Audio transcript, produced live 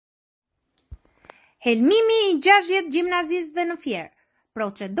Helmimi i 60 gjimnazistëve në Fier.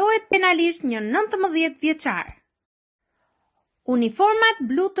 Procedohet penalisht një 19 vjeçar. Uniformat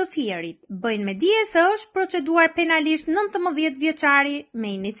blu të Fierit bëjnë me dije se është proceduar penalisht 19 vjeçari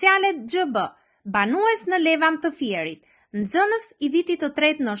me inicialet GB, banues në Levan të Fierit, nxënës i vitit të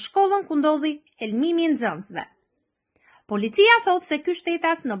tretë në shkollën ku ndodhi helmimi i nxënësve. Policia thot se ky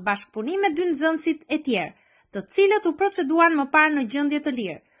shtetas në bashkëpunim me dy nxënësit e tjerë, të cilët u proceduan më parë në gjendje të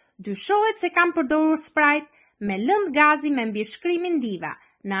lirë, dyshohet se kanë përdorur sprajt me lëndë gazi me mbishkrimin diva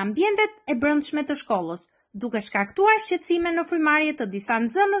në ambientet e brendshme të shkollës, duke shkaktuar shqetësime në frymarrje të disa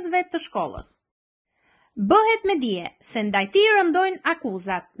nxënësve të shkollës. Bëhet me dije se ndaj tij rëndojnë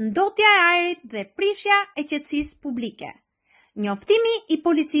akuzat, ndotja e ajrit dhe prishja e qetësisë publike. Njoftimi i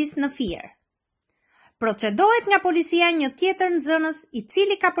policisë në Fier. Procedohet nga policia një tjetër nxënës i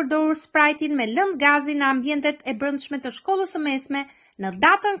cili ka përdorur sprajtin me lëndë gazi në ambientet e brendshme të shkollës së mesme në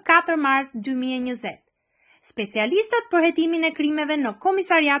datën 4 mars 2020. Specialistët për hetimin e krimeve në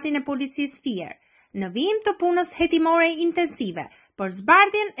Komisariatin e Policisë Fier, në vijim të punës hetimore intensive për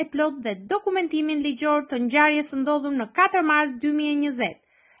zbardhjen e plot dhe dokumentimin ligjor të ngjarjes së ndodhur në 4 mars 2020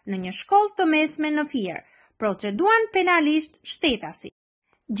 në një shkollë të mesme në Fier, proceduan penalisht shtetasi.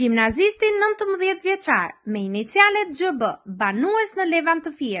 Gjimnazisti 19 vjeçar me inicialet GB, banues në Levan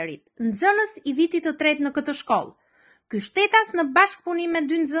të Fierit, nxënës i vitit të tretë në këtë shkollë. Ky shtetas në bashkëpunim me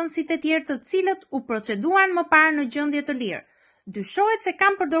dy nxënësit e tjerë të cilët u proceduan më parë në gjendje të lirë, dyshohet se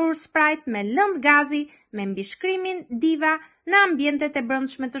kanë përdorur sprajt me lëndë gazi me mbishkrimin diva në ambientet e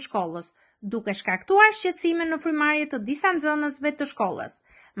brendshme të shkollës, duke shkaktuar shqetësime në frymarrje të disa nxënësve të shkollës.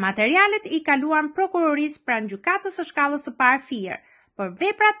 Materialet i kaluan prokurorisë pranë gjykatës së shkallës së parë Fier për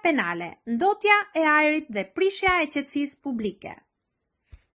veprat penale, ndotja e ajrit dhe prishja e qetësisë publike.